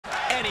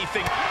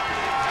anything.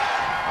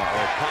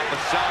 Uh-oh, Papa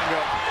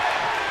Shango.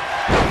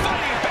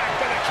 Fighting back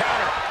for the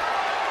counter.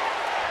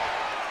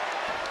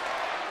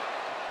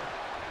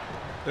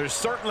 There's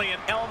certainly an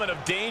element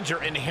of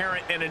danger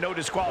inherent in a no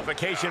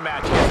disqualification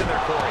match, isn't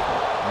there, Corey?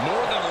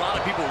 More than a lot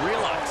of people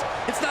realize.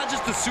 It's not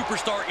just the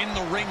superstar in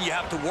the ring you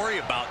have to worry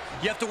about.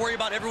 You have to worry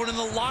about everyone in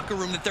the locker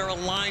room that they're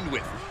aligned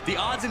with. The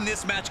odds in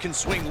this match can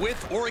swing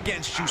with or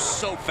against you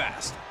so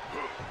fast.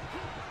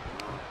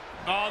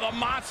 Oh, the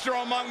monster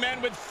among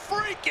men with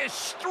freakish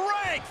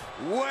strength.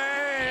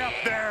 Way up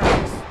there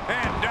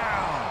and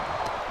down.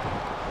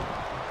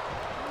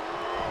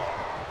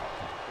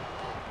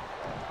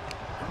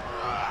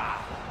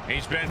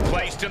 He's been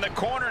placed in the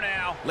corner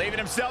now, leaving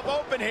himself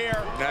open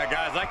here. Now,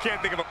 guys, I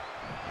can't think of a...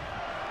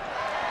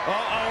 Uh-oh,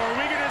 are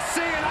we going to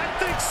see it? I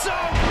think so.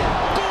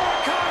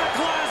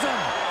 Iconoclasm.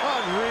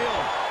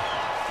 Unreal.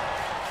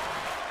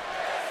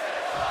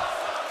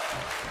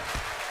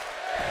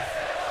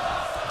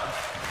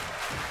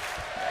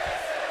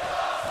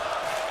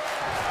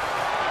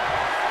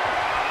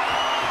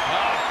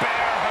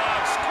 Bear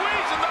hug,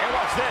 squeezing the... Hey,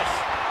 watch this.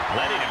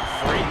 Letting him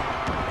free.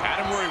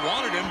 Had him where he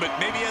wanted him, but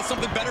maybe he has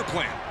something better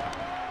planned.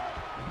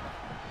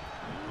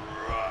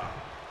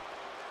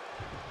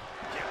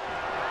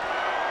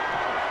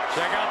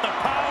 Check out the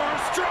power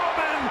of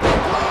Strowman.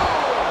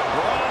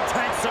 Braun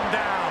takes him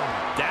down.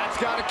 That's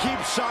got to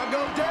keep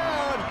Shango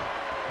down.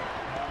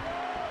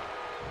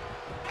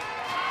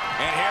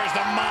 And here's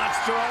the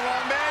monster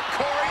along man.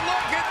 Corey,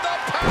 look at the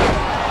power.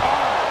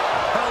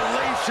 Oh,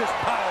 hellacious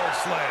power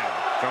slam.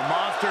 The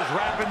monster's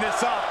wrapping this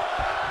up.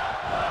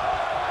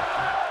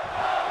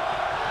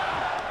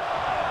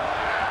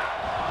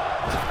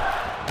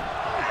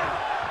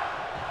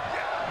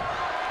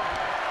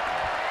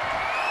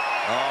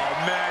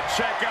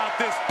 Check out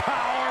this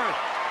power.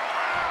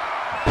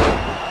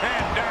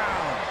 And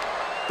down.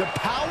 The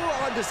power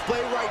on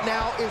display right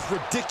now is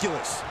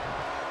ridiculous.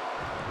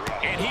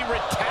 And he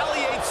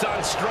retaliates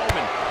on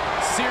Strowman.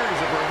 Series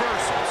of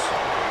reversals.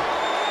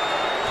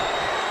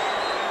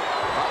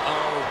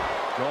 Uh-oh.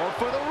 Going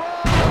for the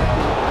run.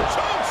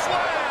 Choke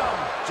slam.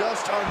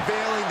 Just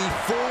unveiling the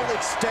full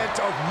extent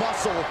of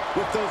muscle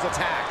with those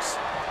attacks.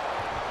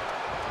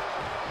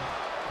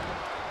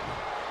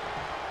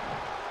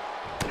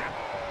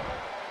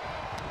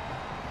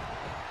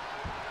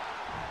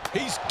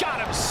 He's got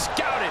him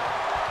scouted.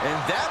 And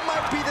that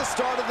might be the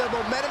start of the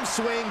momentum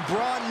swing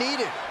Braun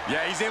needed.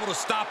 Yeah, he's able to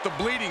stop the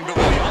bleeding, but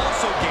will he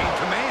also gain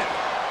command?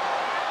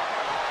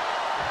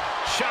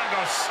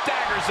 Shango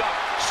staggers up,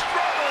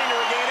 struggling to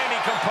regain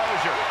any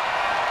composure.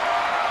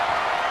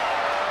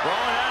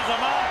 Braun has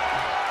him up.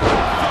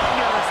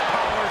 Thunderous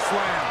power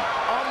slam.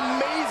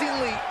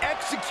 Amazingly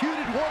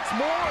executed once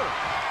more.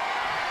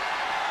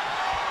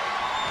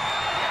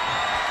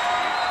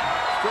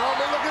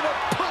 Strowman looking to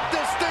put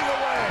this thing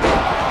away.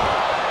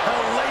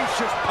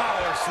 Hellacious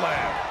power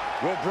slam.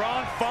 Will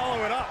Braun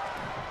follow it up?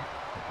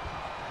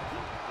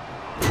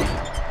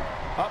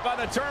 Up on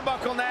the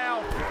turnbuckle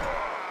now.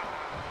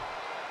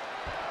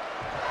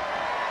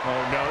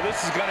 Oh no,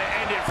 this is gonna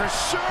end it for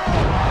sure.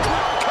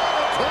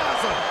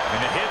 Iconoclasm.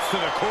 And the hits to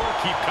the core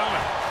keep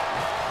coming.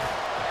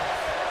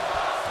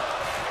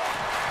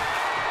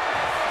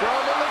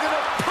 Strowman looking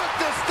to put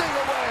this thing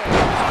away.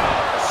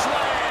 Power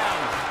slam.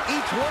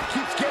 Each one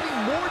keeps getting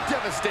more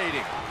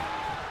devastating.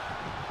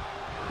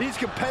 These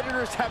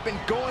competitors have been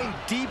going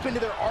deep into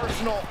their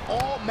arsenal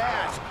all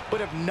match, but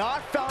have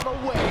not found a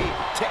way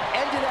to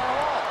end it at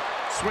all.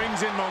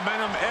 Swings in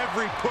momentum,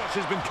 every push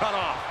has been cut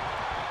off.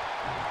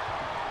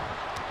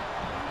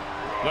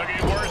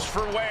 Looking worse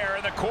for wear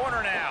in the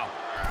corner now.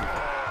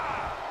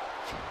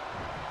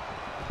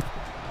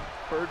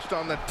 Perched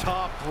on the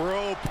top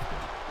rope,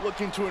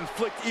 looking to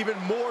inflict even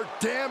more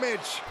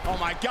damage. Oh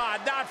my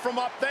God, not from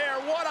up there.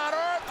 What on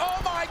earth? Oh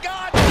my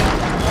God.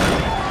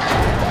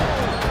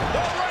 The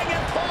ring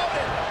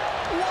imploded.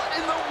 What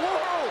in the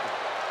world?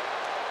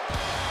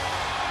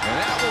 And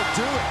that will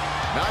do it.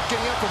 Not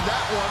getting up from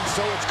that one,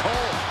 so it's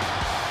cold.